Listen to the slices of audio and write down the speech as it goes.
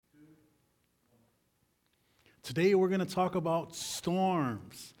Today we're going to talk about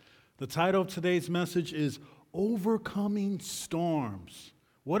storms. The title of today's message is Overcoming Storms.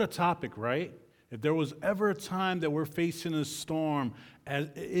 What a topic, right? If there was ever a time that we're facing a storm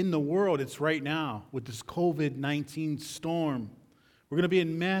in the world, it's right now with this COVID-19 storm. We're going to be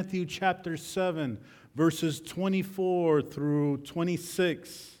in Matthew chapter 7, verses 24 through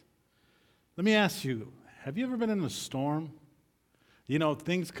 26. Let me ask you, have you ever been in a storm? You know,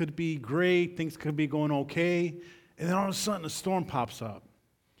 things could be great, things could be going okay, and then all of a sudden a storm pops up.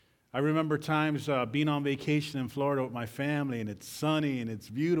 I remember times being on vacation in Florida with my family, and it's sunny and it's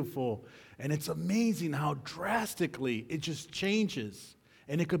beautiful, and it's amazing how drastically it just changes.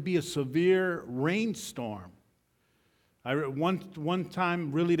 And it could be a severe rainstorm. One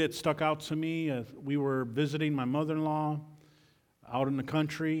time really that stuck out to me, we were visiting my mother-in-law out in the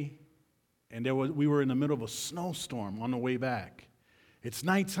country, and we were in the middle of a snowstorm on the way back. It's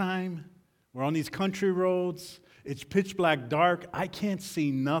nighttime, we're on these country roads, it's pitch black dark, I can't see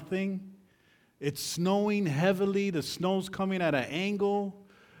nothing. It's snowing heavily, the snow's coming at an angle.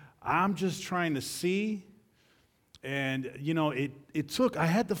 I'm just trying to see. And, you know, I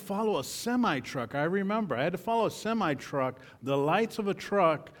had to follow a semi-truck. I remember, I had to follow a semi-truck, the lights of a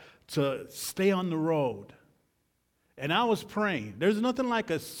truck, to stay on the road. And I was praying. There's nothing like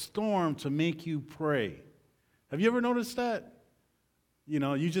a storm to make you pray. Have you ever noticed that? You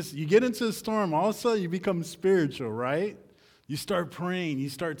know, you get into a storm, all of a sudden you become spiritual, right? You start praying, you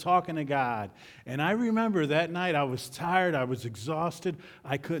start talking to God. And I remember that night I was tired, I was exhausted,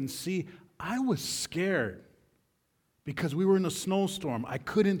 I couldn't see. I was scared because we were in a snowstorm. I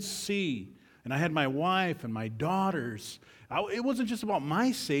couldn't see. And I had my wife and my daughters. It wasn't just about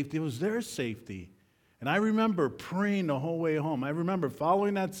my safety, it was their safety. And I remember praying the whole way home. I remember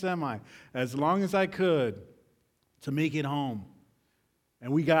following that semi as long as I could to make it home.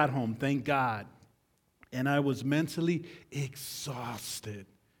 And we got home, thank God. And I was mentally exhausted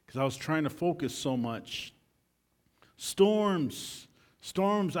because I was trying to focus so much. Storms.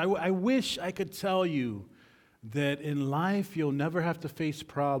 I wish I could tell you that in life you'll never have to face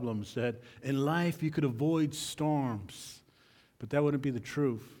problems, that in life you could avoid storms. But that wouldn't be the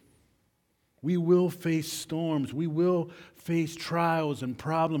truth. We will face storms. We will face trials and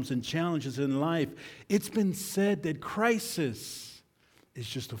problems and challenges in life. It's been said that crisis is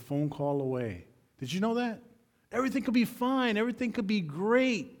just a phone call away. Did you know that? Everything could be fine. Everything could be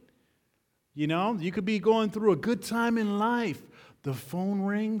great. You know, you could be going through a good time in life. The phone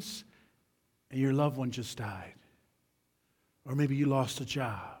rings and your loved one just died. Or maybe you lost a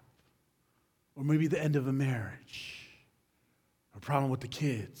job. Or maybe the end of a marriage. Or a problem with the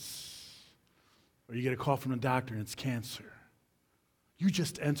kids. Or you get a call from the doctor and it's cancer. You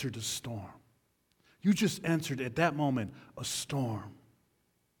just entered a storm. You just entered at that moment a storm.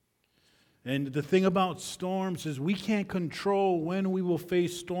 And the thing about storms is we can't control when we will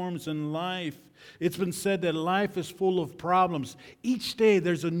face storms in life. It's been said that life is full of problems. Each day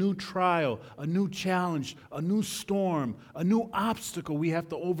there's a new trial, a new challenge, a new storm, a new obstacle we have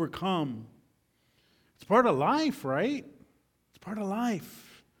to overcome. It's part of life, right? It's part of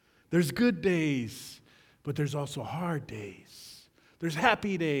life. There's good days, but there's also hard days. There's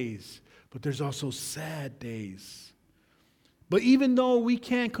happy days, but there's also sad days. But even though we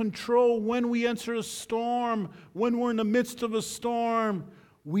can't control when we enter a storm, when we're in the midst of a storm,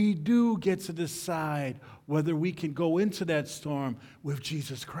 we do get to decide whether we can go into that storm with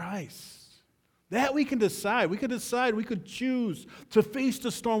Jesus Christ. That we can decide. We could choose to face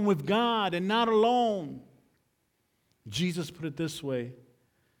the storm with God and not alone. Jesus put it this way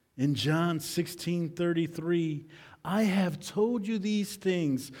in John 16:33, I have told you these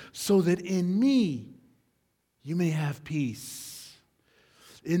things so that in me you may have peace.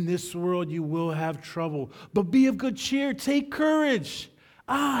 In this world you will have trouble, but be of good cheer. Take courage.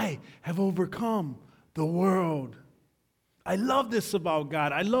 I have overcome the world. I love this about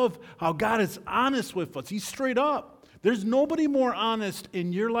God. I love how God is honest with us. He's straight up. There's nobody more honest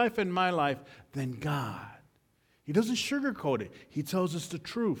in your life and my life than God. He doesn't sugarcoat it. He tells us the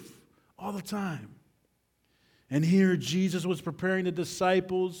truth all the time. And here Jesus was preparing the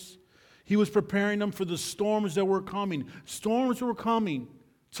disciples. He was preparing them for the storms that were coming. Storms were coming.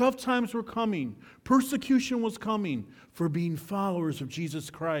 Tough times were coming. Persecution was coming for being followers of Jesus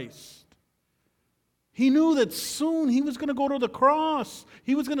Christ. He knew that soon he was going to go to the cross.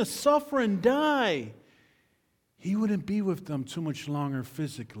 He was going to suffer and die. He wouldn't be with them too much longer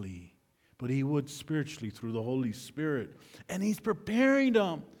physically, but he would spiritually through the Holy Spirit. And he's preparing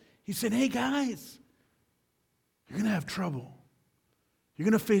them. He said, hey guys, you're going to have trouble. You're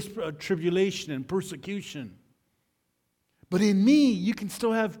going to face tribulation and persecution. But in me, you can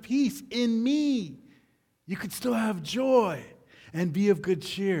still have peace. In me, You could still have joy and be of good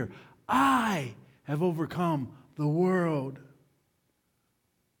cheer. I have overcome the world.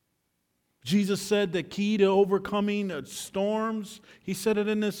 Jesus said the key to overcoming storms, he said it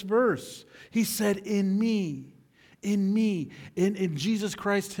in this verse. He said, in me, in Jesus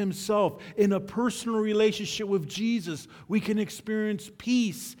Christ himself, in a personal relationship with Jesus, we can experience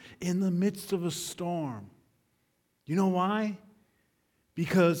peace in the midst of a storm. You know why?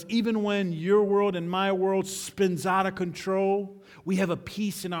 Because even when your world and my world spins out of control, we have a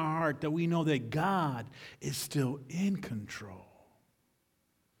peace in our heart that we know that God is still in control.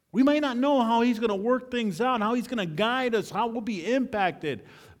 We may not know how he's going to work things out, how he's going to guide us, how we'll be impacted.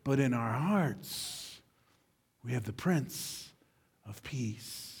 But in our hearts, we have the Prince of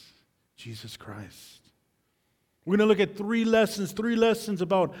Peace, Jesus Christ. We're going to look at three lessons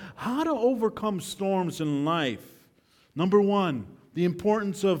about how to overcome storms in life. Number one, the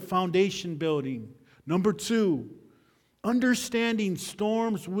importance of foundation building. Number two, understanding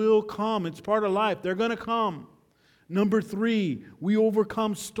storms will come. It's part of life. They're going to come. Number three, we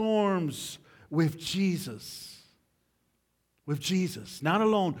overcome storms with Jesus. With Jesus. Not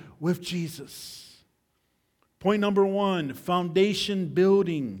alone, with Jesus. Point number one, foundation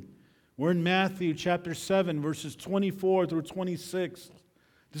building. We're in Matthew chapter 7, verses 24 through 26.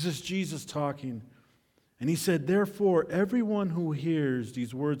 This is Jesus talking. And he said, therefore, everyone who hears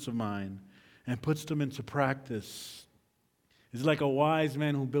these words of mine and puts them into practice is like a wise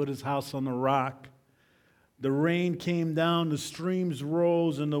man who built his house on the rock. The rain came down, the streams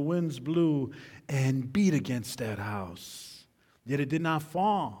rose, and the winds blew and beat against that house. Yet it did not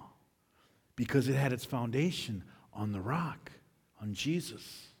fall because it had its foundation on the rock, on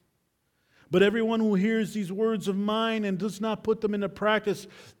Jesus. But everyone who hears these words of mine and does not put them into practice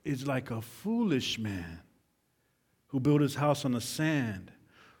is like a foolish man who built his house on the sand.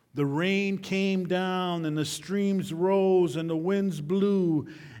 The rain came down, and the streams rose, and the winds blew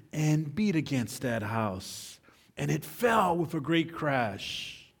and beat against that house. And it fell with a great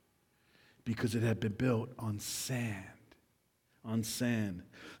crash because it had been built on sand. On sand.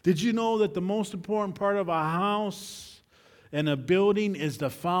 Did you know that the most important part of a house and a building is the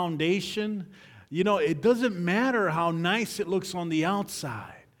foundation? You know, it doesn't matter how nice it looks on the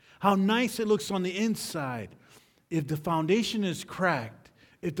outside, how nice it looks on the inside. If the foundation is cracked,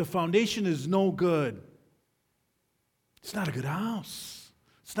 if the foundation is no good, it's not a good house.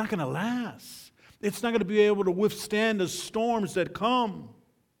 It's not going to last. It's not going to be able to withstand the storms that come.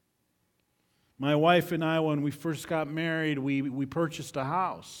 My wife and I, when we first got married, we purchased a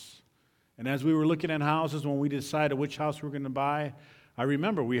house. And as we were looking at houses, when we decided which house we were going to buy, I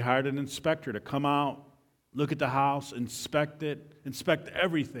remember we hired an inspector to come out, look at the house, inspect it, inspect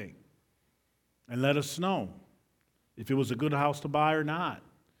everything, and let us know if it was a good house to buy or not.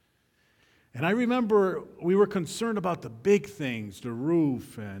 And I remember we were concerned about the big things, the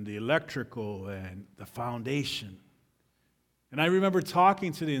roof and the electrical and the foundation. And I remember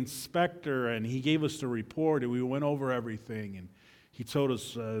talking to the inspector, and he gave us the report, and we went over everything. And he told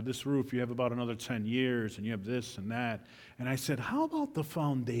us, this roof, you have about another 10 years, and you have this and that. And I said, how about the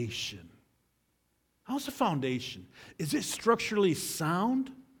foundation? How's the foundation? Is it structurally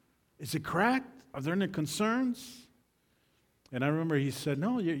sound? Is it cracked? Are there any concerns? And I remember he said,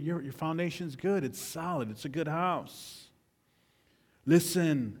 no, your foundation's good. It's solid. It's a good house.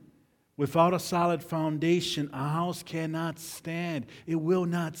 Listen, without a solid foundation, a house cannot stand. It will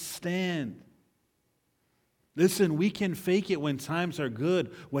not stand. Listen, we can fake it when times are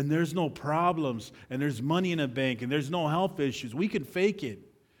good, when there's no problems and there's money in the bank and there's no health issues. We can fake it.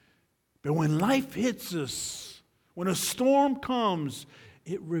 But when life hits us, when a storm comes,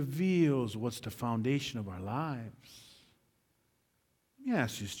 it reveals what's the foundation of our lives. Let me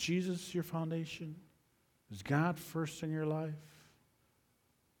ask you, is Jesus your foundation? Is God first in your life?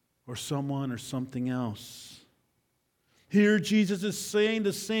 Or someone or something else? Here Jesus is saying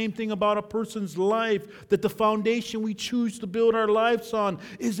the same thing about a person's life, that the foundation we choose to build our lives on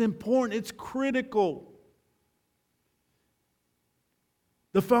is important. It's critical.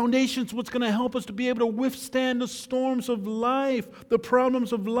 The foundation is what's going to help us to be able to withstand the storms of life, the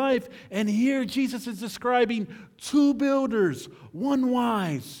problems of life. And here Jesus is describing two builders, one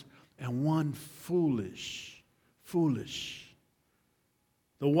wise and one foolish. Foolish.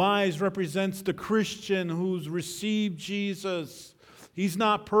 The wise represents the Christian who's received Jesus. He's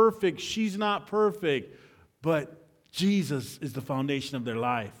not perfect. She's not perfect. But Jesus is the foundation of their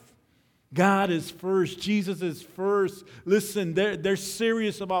life. God is first. Jesus is first. Listen, they're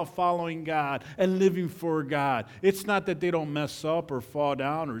serious about following God and living for God. It's not that they don't mess up or fall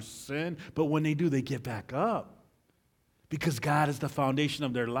down or sin, but when they do, they get back up because God is the foundation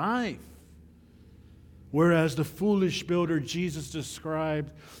of their life. Whereas the foolish builder Jesus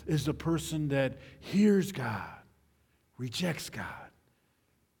described is the person that hears God, rejects God,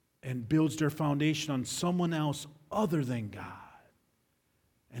 and builds their foundation on someone else other than God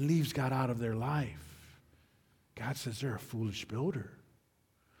and leaves God out of their life. God says they're a foolish builder.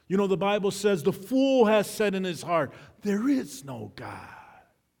 You know, the Bible says the fool has said in his heart, there is no God.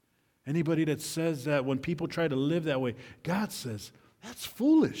 Anybody that says that, when people try to live that way, God says, that's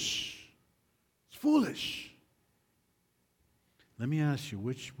foolish. It's foolish. Let me ask you,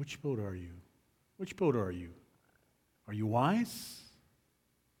 which builder are you? Which builder are you? Are you wise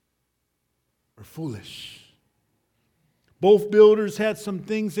or foolish? Both builders had some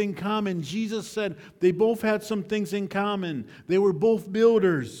things in common. Jesus said they both had some things in common. They were both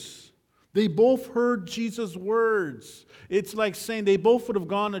builders. They both heard Jesus' words. It's like saying they both would have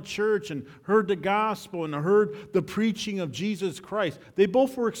gone to church and heard the gospel and heard the preaching of Jesus Christ. They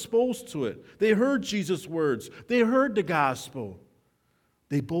both were exposed to it. They heard Jesus' words. They heard the gospel.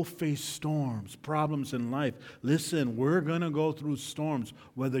 They both face storms, problems in life. Listen, we're going to go through storms.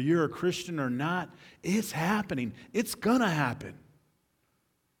 Whether you're a Christian or not, it's happening. It's going to happen.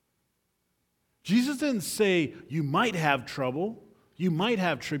 Jesus didn't say you might have trouble, you might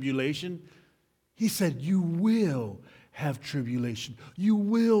have tribulation. He said you will have tribulation. You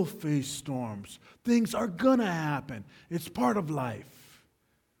will face storms. Things are going to happen. It's part of life.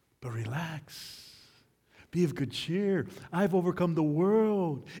 But relax. Be of good cheer. I've overcome the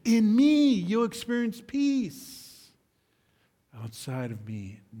world. In me, you'll experience peace. Outside of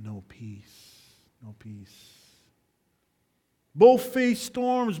me, no peace. No peace. Both face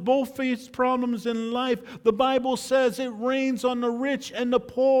storms. Both face problems in life. The Bible says it rains on the rich and the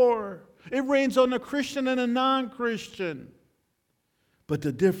poor. It rains on the Christian and the non-Christian. But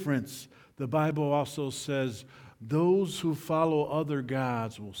the difference, the Bible also says, those who follow other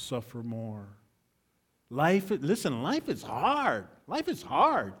gods will suffer more. Life is hard. Life is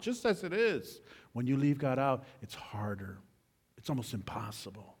hard, just as it is. When you leave God out, it's harder. It's almost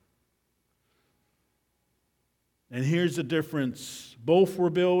impossible. And here's the difference. Both were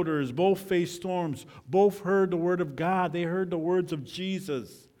builders. Both faced storms. Both heard the word of God. They heard the words of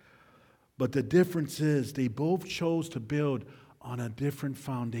Jesus. But the difference is they both chose to build on a different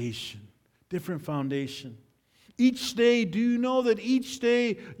foundation. Different foundation. Each day, do you know that each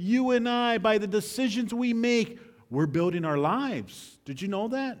day, you and I, by the decisions we make, we're building our lives? Did you know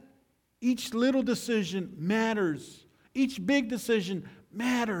that? Each little decision matters. Each big decision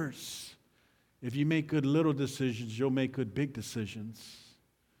matters. If you make good little decisions, you'll make good big decisions.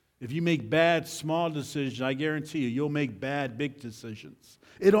 If you make bad small decisions, I guarantee you, you'll make bad big decisions.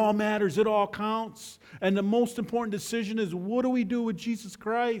 It all matters. It all counts. And the most important decision is, what do we do with Jesus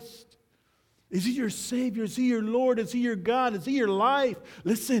Christ? Is He your Savior? Is He your Lord? Is He your God? Is He your life?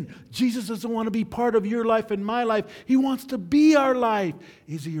 Listen, Jesus doesn't want to be part of your life and my life. He wants to be our life.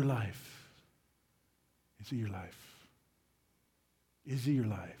 Is He your life? Is He your life? Is He your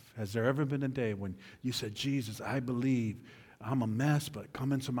life? Has there ever been a day when you said, Jesus, I believe I'm a mess, but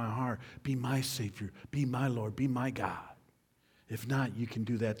come into my heart. Be my Savior. Be my Lord. Be my God. If not, you can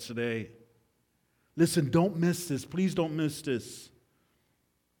do that today. Listen, don't miss this. Please don't miss this.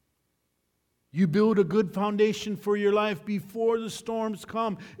 You build a good foundation for your life before the storms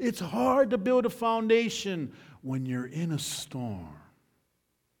come. It's hard to build a foundation when you're in a storm.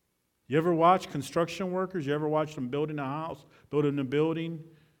 You ever watch construction workers? You ever watch them building a house, building a building?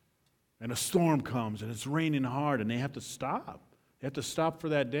 And a storm comes and it's raining hard and they have to stop. They have to stop for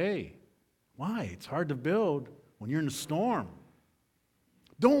that day. Why? It's hard to build when you're in a storm.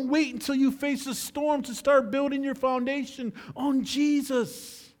 Don't wait until you face a storm to start building your foundation on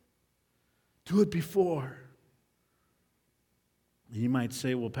Jesus. Do it before. You might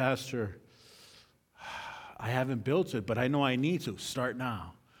say, well, Pastor, I haven't built it, but I know I need to. Start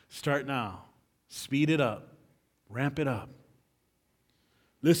now. Start now. Speed it up. Ramp it up.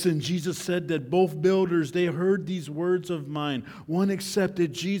 Listen, Jesus said that both builders, they heard these words of mine. One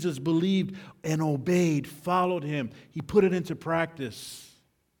accepted Jesus, believed, and obeyed, followed Him. He put it into practice.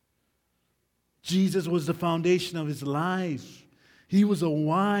 Jesus was the foundation of his life. He was a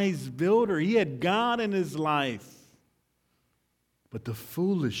wise builder. He had God in his life. But the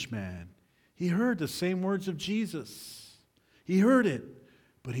foolish man, he heard the same words of Jesus. He heard it,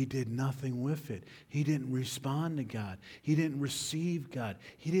 but he did nothing with it. He didn't respond to God. He didn't receive God.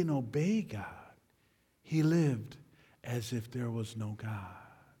 He didn't obey God. He lived as if there was no God.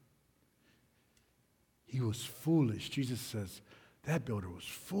 He was foolish. Jesus says, that builder was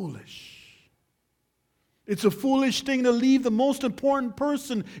foolish. It's a foolish thing to leave the most important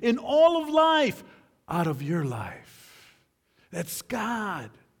person in all of life out of your life. That's God.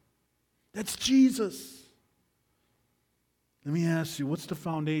 That's Jesus. Let me ask you, what's the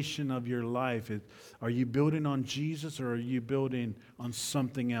foundation of your life? Are you building on Jesus or are you building on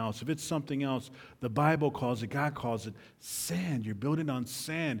something else? If it's something else, the Bible calls it, God calls it sand. You're building on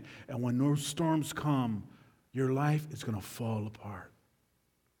sand. And when those storms come, your life is going to fall apart.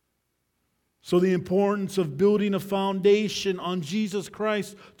 So the importance of building a foundation on Jesus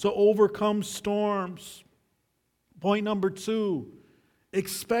Christ to overcome storms. Point number 2,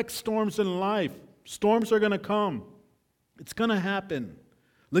 expect storms in life. Storms are going to come. It's going to happen.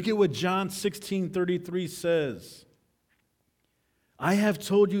 Look at what John 16:33 says. I have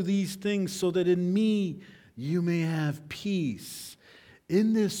told you these things so that in me you may have peace.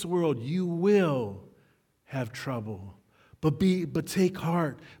 In this world you will have trouble. But take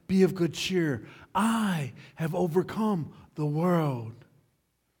heart, be of good cheer. I have overcome the world.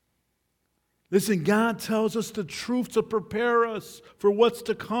 Listen, God tells us the truth to prepare us for what's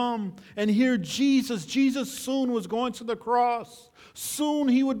to come. And here Jesus soon was going to the cross. Soon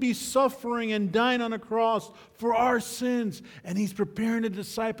he would be suffering and dying on a cross for our sins. And he's preparing the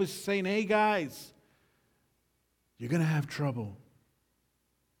disciples, saying, hey guys, you're going to have trouble.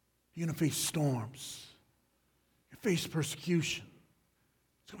 You're going to face storms. You face persecution.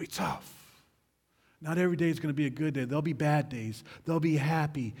 It's going to be tough. Not every day is going to be a good day. There'll be bad days. There'll be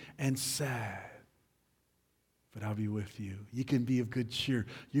happy and sad. But I'll be with you. You can be of good cheer.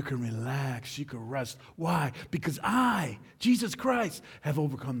 You can relax. You can rest. Why? Because I, Jesus Christ, have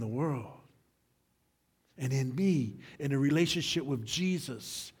overcome the world. And in me, in a relationship with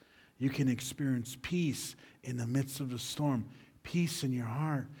Jesus, you can experience peace in the midst of the storm. Peace in your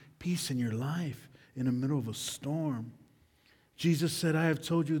heart. Peace in your life in the middle of a storm. Jesus said, I have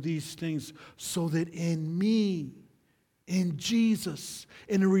told you these things so that in me, in Jesus,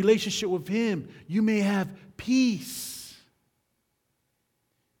 in a relationship with him, you may have peace.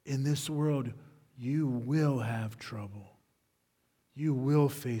 In this world, you will have trouble. You will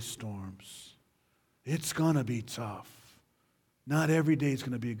face storms. It's going to be tough. Not every day is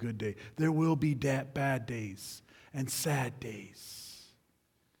going to be a good day. There will be bad days and sad days.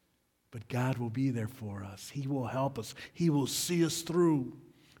 But God will be there for us. He will help us. He will see us through.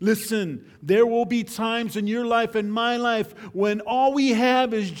 Listen, there will be times in your life and my life when all we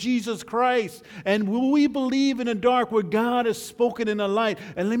have is Jesus Christ. And will we believe in the dark where God has spoken in the light?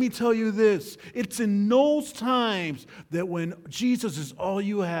 And let me tell you this, it's in those times that when Jesus is all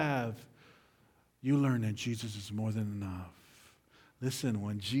you have, you learn that Jesus is more than enough. Listen,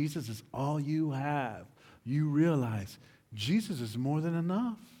 when Jesus is all you have, you realize Jesus is more than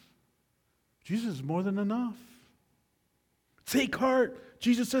enough. Jesus is more than enough. Take heart.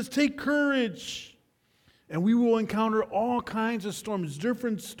 Jesus says, take courage. And we will encounter all kinds of storms,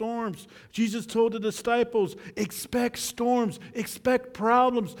 different storms. Jesus told the disciples, expect storms, expect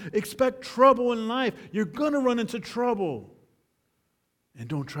problems, expect trouble in life. You're going to run into trouble. And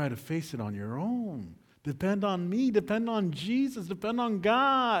don't try to face it on your own. Depend on me, depend on Jesus, depend on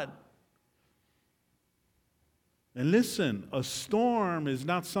God. And listen, a storm is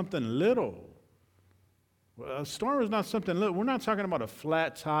not something little. A storm is not something little. We're not talking about a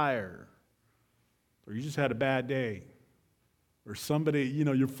flat tire, or you just had a bad day, or somebody,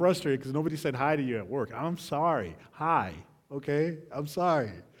 you're frustrated because nobody said hi to you at work. I'm sorry. Hi. Okay? I'm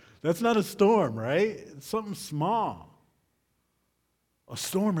sorry. That's not a storm, right? It's something small. A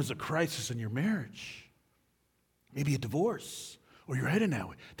storm is a crisis in your marriage. Maybe a divorce, or you're heading that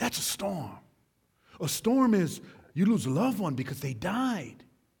way. That's a storm. A storm is you lose a loved one because they died,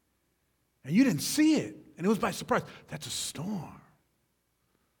 and you didn't see it. And it was by surprise. That's a storm.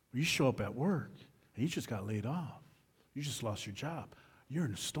 You show up at work and you just got laid off. You just lost your job. You're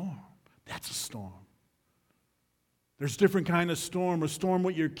in a storm. That's a storm. There's different kind of storm. A storm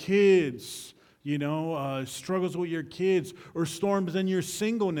with your kids, struggles with your kids, or storms in your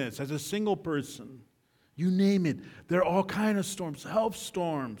singleness as a single person. You name it. There are all kinds of storms, health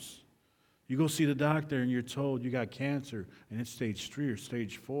storms. You go see the doctor and you're told you got cancer and it's stage 3 or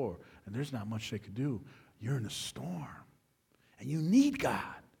stage 4, and there's not much they could do. You're in a storm, and you need God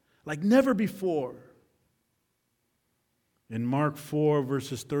like never before. In Mark 4,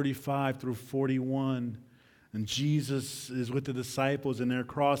 verses 35 through 41, and Jesus is with the disciples, and they're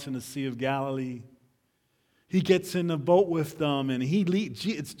crossing the Sea of Galilee. He gets in the boat with them, and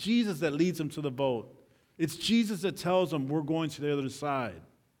it's Jesus that leads them to the boat. It's Jesus that tells them, we're going to the other side.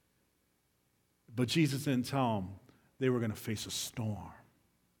 But Jesus didn't tell them they were going to face a storm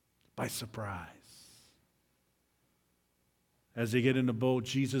by surprise. As they get in the boat,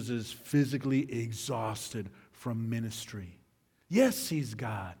 Jesus is physically exhausted from ministry. Yes, he's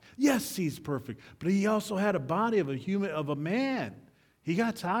God. Yes, he's perfect. But he also had a body of a man. He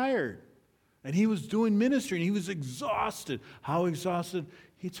got tired. And he was doing ministry, and he was exhausted. How exhausted?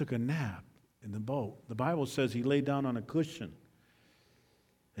 He took a nap in the boat. The Bible says he laid down on a cushion,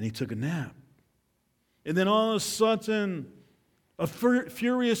 and he took a nap. And then all of a sudden, a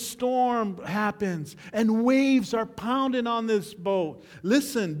furious storm happens, and waves are pounding on this boat.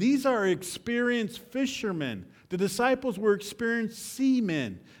 Listen, these are experienced fishermen. The disciples were experienced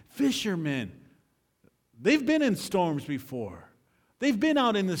seamen, fishermen. They've been in storms before. They've been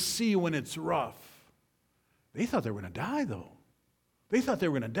out in the sea when it's rough. They thought they were going to die, though. They thought they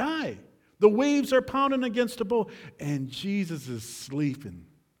were going to die. The waves are pounding against the boat, and Jesus is sleeping.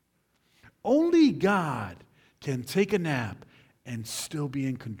 Only God can take a nap and still be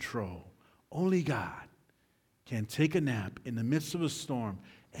in control. Only God can take a nap in the midst of a storm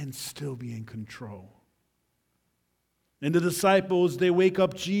and still be in control. And the disciples, they wake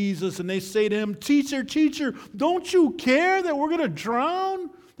up Jesus and they say to him, "Teacher, teacher, don't you care that we're going to drown?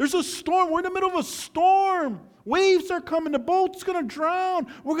 There's a storm. We're in the middle of a storm. Waves are coming. The boat's going to drown.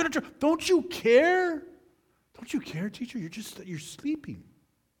 We're going to drown. Don't you care? Don't you care, teacher? You're sleeping."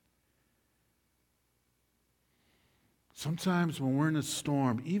 Sometimes when we're in a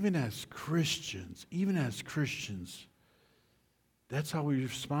storm, even as Christians, that's how we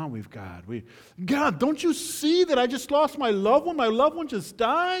respond with God. God, don't you see that I just lost my loved one? My loved one just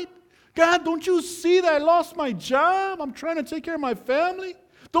died. God, don't you see that I lost my job? I'm trying to take care of my family.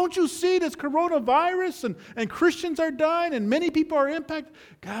 Don't you see this coronavirus and Christians are dying and many people are impacted?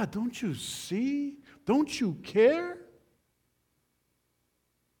 God, don't you see? Don't you care?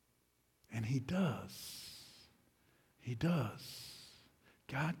 And he does. He does.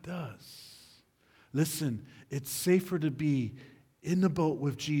 God does. Listen, it's safer to be in the boat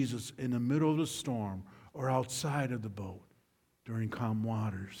with Jesus in the middle of the storm or outside of the boat during calm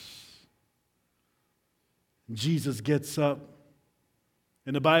waters. Jesus gets up,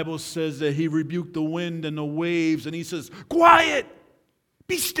 and the Bible says that he rebuked the wind and the waves, and he says, "Quiet,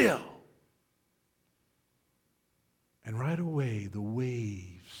 be still." And right away, the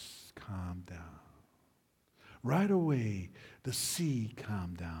waves calmed down. Right away, the sea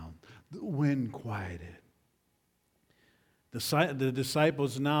calmed down. The wind quieted. The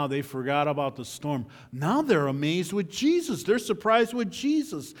disciples now, they forgot about the storm. Now they're amazed with Jesus. They're surprised with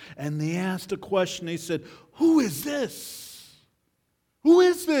Jesus. And they asked a question. They said, "Who is this? Who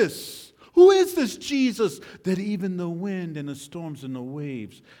is this? Who is this Jesus that even the wind and the storms and the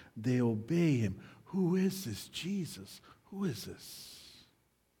waves, they obey him? Who is this Jesus? Who is this?"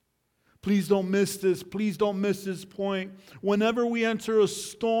 Please don't miss this. Please don't miss this point. Whenever we enter a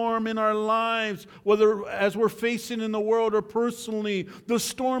storm in our lives, whether as we're facing in the world or personally, the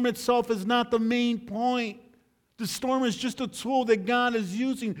storm itself is not the main point. The storm is just a tool that God is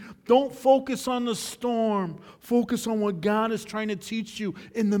using. Don't focus on the storm. Focus on what God is trying to teach you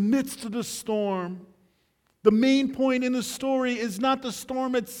in the midst of the storm. The main point in the story is not the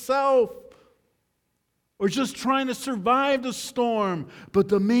storm itself, or just trying to survive the storm. But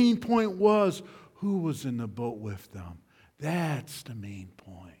the main point was who was in the boat with them. That's the main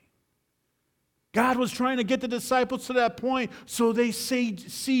point. God was trying to get the disciples to that point so they see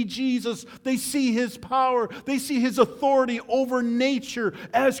Jesus. They see his power. They see his authority over nature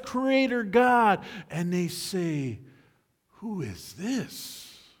as creator God. And they say, "Who is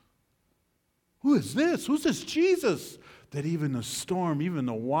this? Who is this? Who's this Jesus that even the storm, even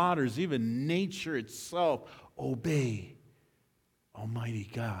the waters, even nature itself obey Almighty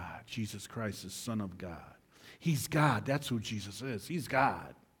God, Jesus Christ, the Son of God?" He's God. That's who Jesus is. He's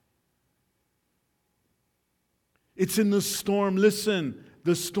God. It's in the storm. Listen,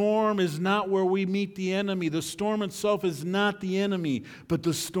 the storm is not where we meet the enemy. The storm itself is not the enemy, but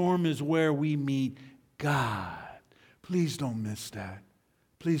the storm is where we meet God. Please don't miss that.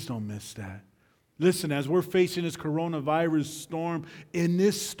 Please don't miss that. Listen, as we're facing this coronavirus storm, in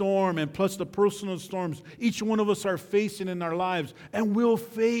this storm and plus the personal storms each one of us are facing in our lives and will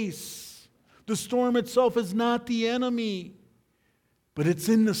face, the storm itself is not the enemy, but it's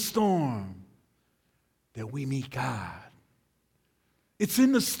in the storm that we meet God. It's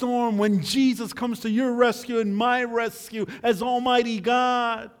in the storm when Jesus comes to your rescue and my rescue as Almighty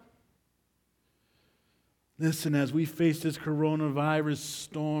God. Listen, as we face this coronavirus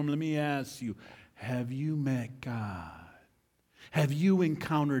storm, let me ask you, have you met God? Have you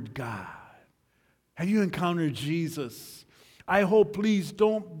encountered God? Have you encountered Jesus? I hope, please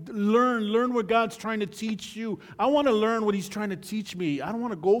don't learn what God's trying to teach you. I want to learn what he's trying to teach me. I don't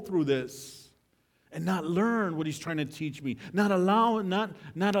want to go through this and not learn what he's trying to teach me. Not allow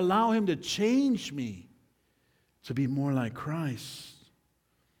him to change me to be more like Christ.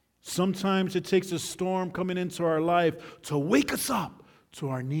 Sometimes it takes a storm coming into our life to wake us up to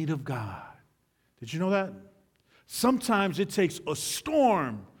our need of God. Did you know that? Sometimes it takes a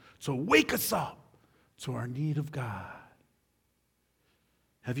storm to wake us up to our need of God.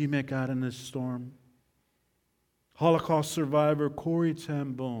 Have you met God in this storm? Holocaust survivor Corrie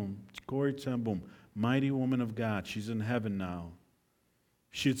ten Boom, mighty woman of God. She's in heaven now.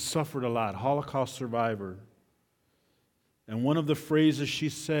 She had suffered a lot, Holocaust survivor. And one of the phrases she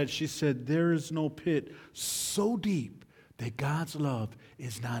said, there is no pit so deep that God's love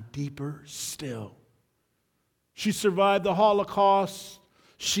is not deeper still. She survived the Holocaust.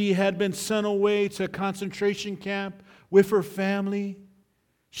 She had been sent away to a concentration camp with her family.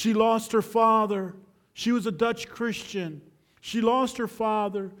 She lost her father. She was a Dutch Christian. She lost her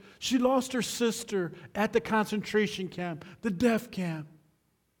father. She lost her sister at the concentration camp, the death camp.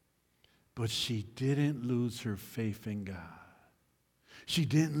 But she didn't lose her faith in God. She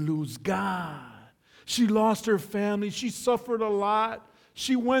didn't lose God. She lost her family. She suffered a lot.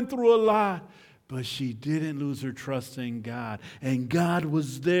 She went through a lot. But she didn't lose her trust in God. And God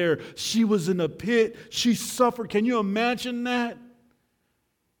was there. She was in a pit. She suffered. Can you imagine that?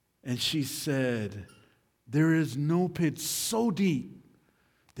 And she said, there is no pit so deep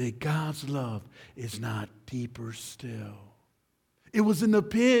that God's love is not deeper still. It was in the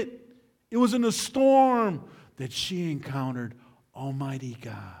pit. It was in a storm that she encountered Almighty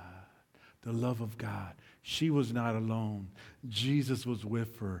God, the love of God. She was not alone. Jesus was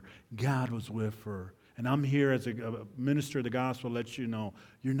with her. God was with her. And I'm here as a minister of the gospel to let you know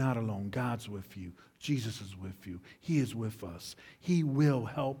you're not alone. God's with you. Jesus is with you. He is with us. He will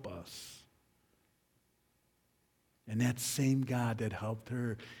help us. And that same God that helped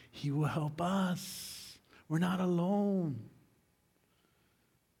her, He will help us. We're not alone.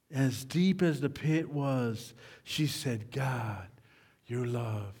 As deep as the pit was, she said, God, your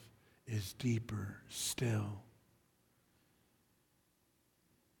love is deeper still.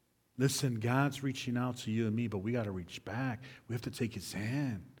 Listen, God's reaching out to you and me, but we got to reach back. We have to take His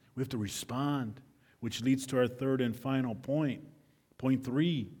hand. We have to respond, which leads to our third and final point. Point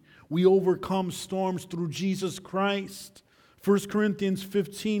 3, we overcome storms through Jesus Christ. 1 Corinthians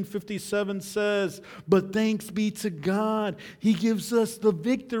 15:57 says, but thanks be to God, He gives us the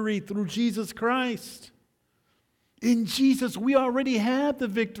victory through Jesus Christ. In Jesus, we already have the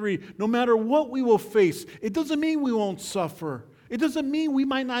victory no matter what we will face. It doesn't mean we won't suffer. It doesn't mean we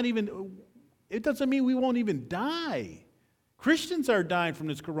won't even die. Christians are dying from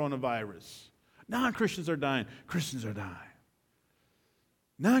this coronavirus. Non-Christians are dying. Christians are dying.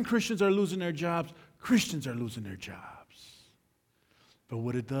 Non-Christians are losing their jobs. Christians are losing their jobs. But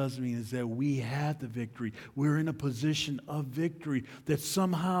what it does mean is that we have the victory. We're in a position of victory that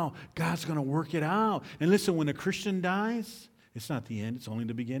somehow God's going to work it out. And listen, when a Christian dies, it's not the end, it's only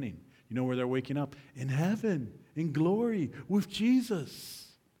the beginning. You know where they're waking up? In heaven, in glory, with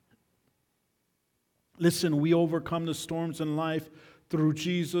Jesus. Listen, we overcome the storms in life through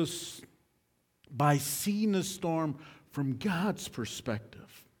Jesus by seeing the storm from God's perspective.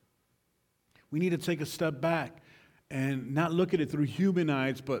 We need to take a step back and not look at it through human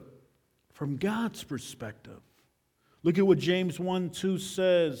eyes, but from God's perspective. Look at what James 1:2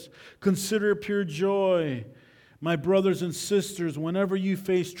 says. Consider it pure joy, my brothers and sisters, whenever you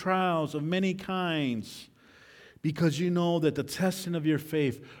face trials of many kinds, because you know that the testing of your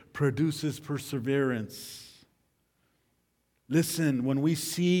faith produces perseverance. Listen, when we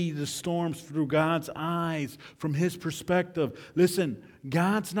see the storms through God's eyes, from His perspective, listen,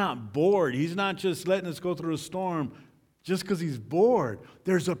 God's not bored. He's not just letting us go through a storm just because He's bored.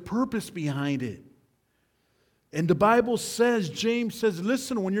 There's a purpose behind it. And the Bible says, James says,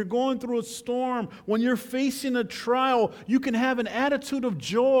 listen, when you're going through a storm, when you're facing a trial, you can have an attitude of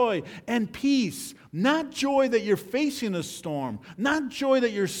joy and peace. Not joy that you're facing a storm, not joy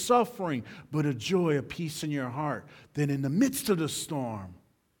that you're suffering, but a joy, a peace in your heart. That in the midst of the storm,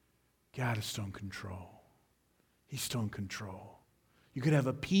 God is still in control. He's still in control. You could have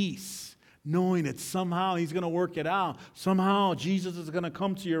a peace knowing that somehow He's going to work it out. Somehow Jesus is going to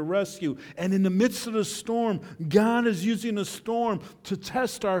come to your rescue. And in the midst of the storm, God is using the storm to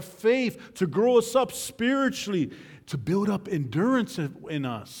test our faith, to grow us up spiritually, to build up endurance in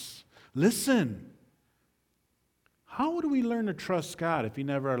us. Listen, how would we learn to trust God if He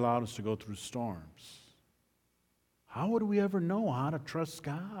never allowed us to go through storms? How would we ever know how to trust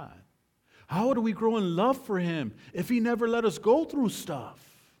God? How would we grow in love for Him if He never let us go through stuff?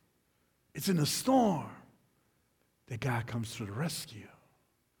 It's in the storm that God comes to the rescue.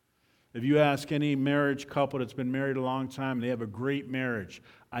 If you ask any marriage couple that's been married a long time, they have a great marriage,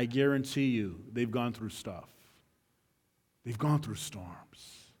 I guarantee you they've gone through stuff. They've gone through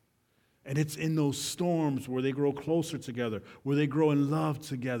storms. And it's in those storms where they grow closer together, where they grow in love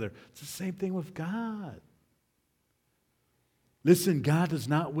together. It's the same thing with God. Listen, God does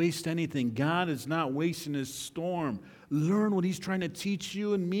not waste anything. God is not wasting His storm. Learn what He's trying to teach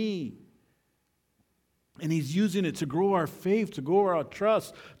you and me. And He's using it to grow our faith, to grow our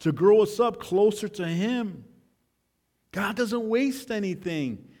trust, to grow us up closer to Him. God doesn't waste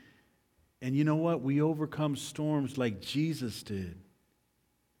anything. And you know what? We overcome storms like Jesus did.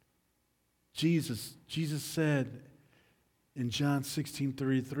 Jesus said in John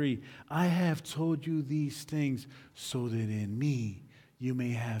 16:33, I have told you these things so that in me you may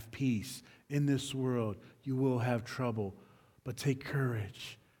have peace. In this world you will have trouble, but take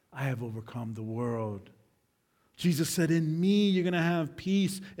courage. I have overcome the world. Jesus said, in me you're going to have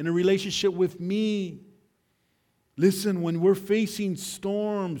peace in a relationship with me. Listen, when we're facing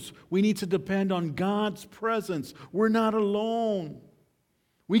storms, we need to depend on God's presence. We're not alone.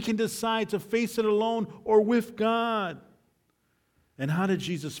 We can decide to face it alone or with God. And how did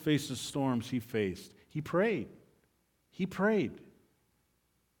Jesus face the storms He faced? He prayed. He prayed.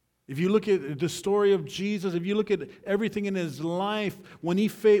 If you look at the story of Jesus, if you look at everything in His life,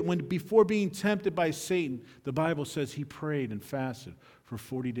 before being tempted by Satan, the Bible says He prayed and fasted for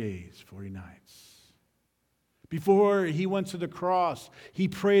 40 days, 40 nights. Before He went to the cross, He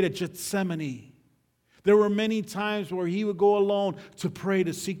prayed at Gethsemane. There were many times where He would go alone to pray,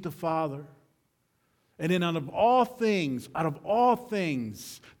 to seek the Father. And then out of all things,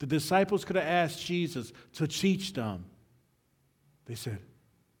 the disciples could have asked Jesus to teach them. They said,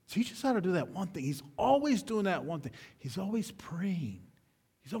 teach us how to do that one thing. He's always doing that one thing. He's always praying.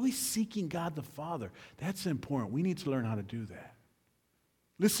 He's always seeking God the Father. That's important. We need to learn how to do that.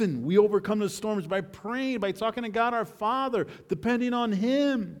 Listen, we overcome the storms by praying, by talking to God our Father, depending on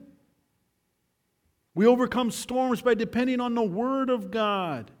Him. We overcome storms by depending on the Word of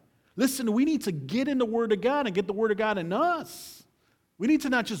God. Listen, we need to get in the Word of God and get the Word of God in us. We need to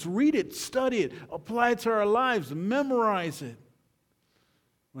not just read it, study it, apply it to our lives, memorize it.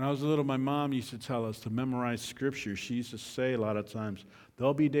 When I was little, my mom used to tell us to memorize Scripture. She used to say a lot of times,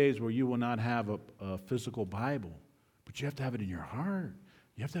 there'll be days where you will not have a physical Bible, but you have to have it in your heart.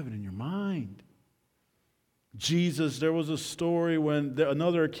 You have to have it in your mind. Jesus, there was a story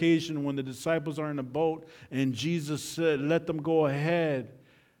another occasion when the disciples are in a boat and Jesus said, let them go ahead.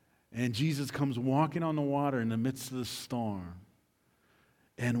 And Jesus comes walking on the water in the midst of the storm.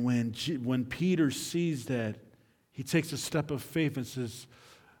 And when Peter sees that, he takes a step of faith and says,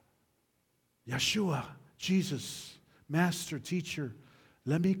 Yeshua, Jesus, Master, Teacher,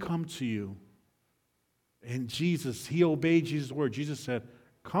 let me come to you. And he obeyed Jesus' word. Jesus said,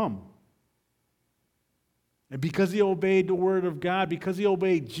 come. And because he obeyed the word of God, because he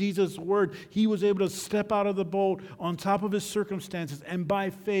obeyed Jesus' word, he was able to step out of the boat on top of his circumstances and by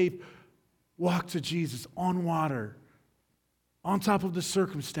faith walk to Jesus on water, on top of the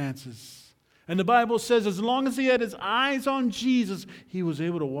circumstances. And the Bible says as long as he had his eyes on Jesus, he was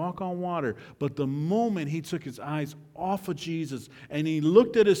able to walk on water. But the moment he took his eyes off of Jesus and he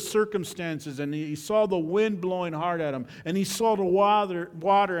looked at his circumstances and he saw the wind blowing hard at him and he saw the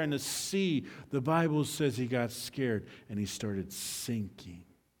water and the sea, the Bible says he got scared and he started sinking.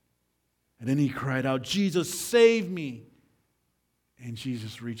 And then he cried out, Jesus, save me. And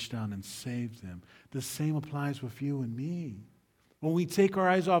Jesus reached down and saved him. The same applies with you and me. When we take our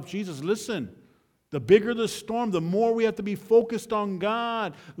eyes off Jesus, listen, the bigger the storm, the more we have to be focused on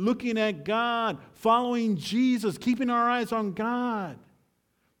God, looking at God, following Jesus, keeping our eyes on God.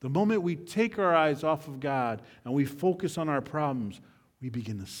 The moment we take our eyes off of God and we focus on our problems, we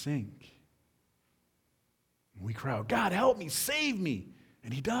begin to sink. We cry out, God, help me, save me.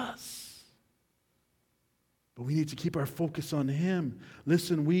 And he does. But we need to keep our focus on him.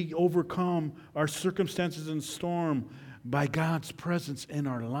 Listen, we overcome our circumstances and storm by God's presence in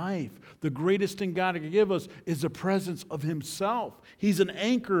our life. The greatest thing God can give us is the presence of himself. He's an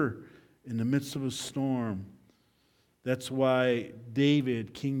anchor in the midst of a storm. That's why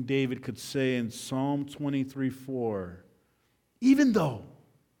King David could say in Psalm 23:4, even though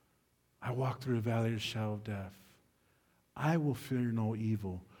I walk through the valley of the shadow of death, I will fear no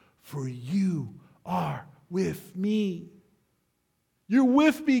evil, for you are with me. You're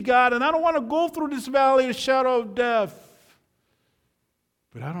with me, God, and I don't want to go through this valley of the shadow of death.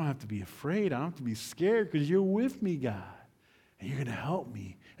 But I don't have to be afraid. I don't have to be scared because you're with me, God. And you're going to help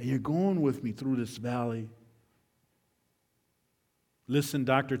me. And you're going with me through this valley. Listen,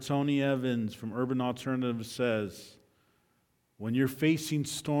 Dr. Tony Evans from Urban Alternative says, when you're facing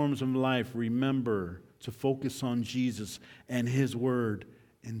storms of life, remember to focus on Jesus and his word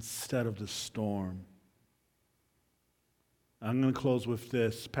instead of the storm. I'm going to close with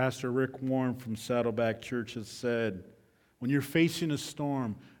this. Pastor Rick Warren from Saddleback Church has said, when you're facing a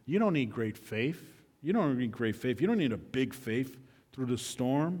storm, you don't need great faith. You don't need great faith. You don't need a big faith through the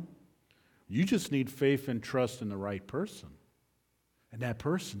storm. You just need faith and trust in the right person. And that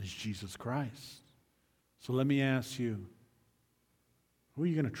person is Jesus Christ. So let me ask you, who are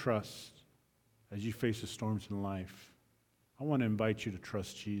you going to trust as you face the storms in life? I want to invite you to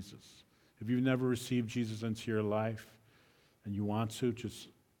trust Jesus. If you've never received Jesus into your life and you want to,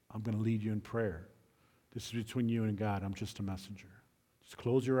 I'm going to lead you in prayer. This is between you and God. I'm just a messenger. Just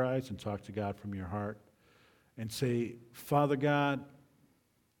close your eyes and talk to God from your heart and say, Father God,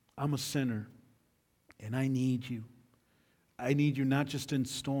 I'm a sinner and I need you. I need you not just in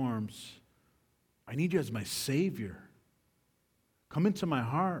storms. I need you as my Savior. Come into my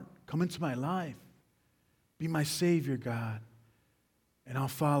heart. Come into my life. Be my Savior, God. And I'll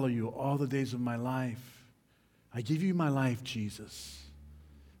follow you all the days of my life. I give you my life, Jesus.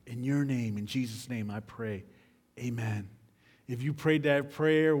 In your name, in Jesus' name, I pray. Amen. If you prayed that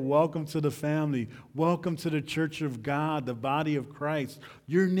prayer, welcome to the family. Welcome to the Church of God, the body of Christ.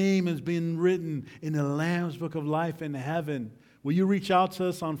 Your name has been written in the Lamb's Book of Life in heaven. Will you reach out to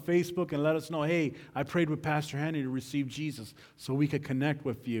us on Facebook and let us know, hey, I prayed with Pastor Henry to receive Jesus so we could connect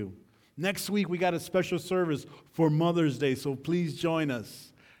with you. Next week, we got a special service for Mother's Day, so please join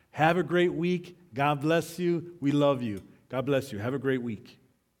us. Have a great week. God bless you. We love you. God bless you. Have a great week.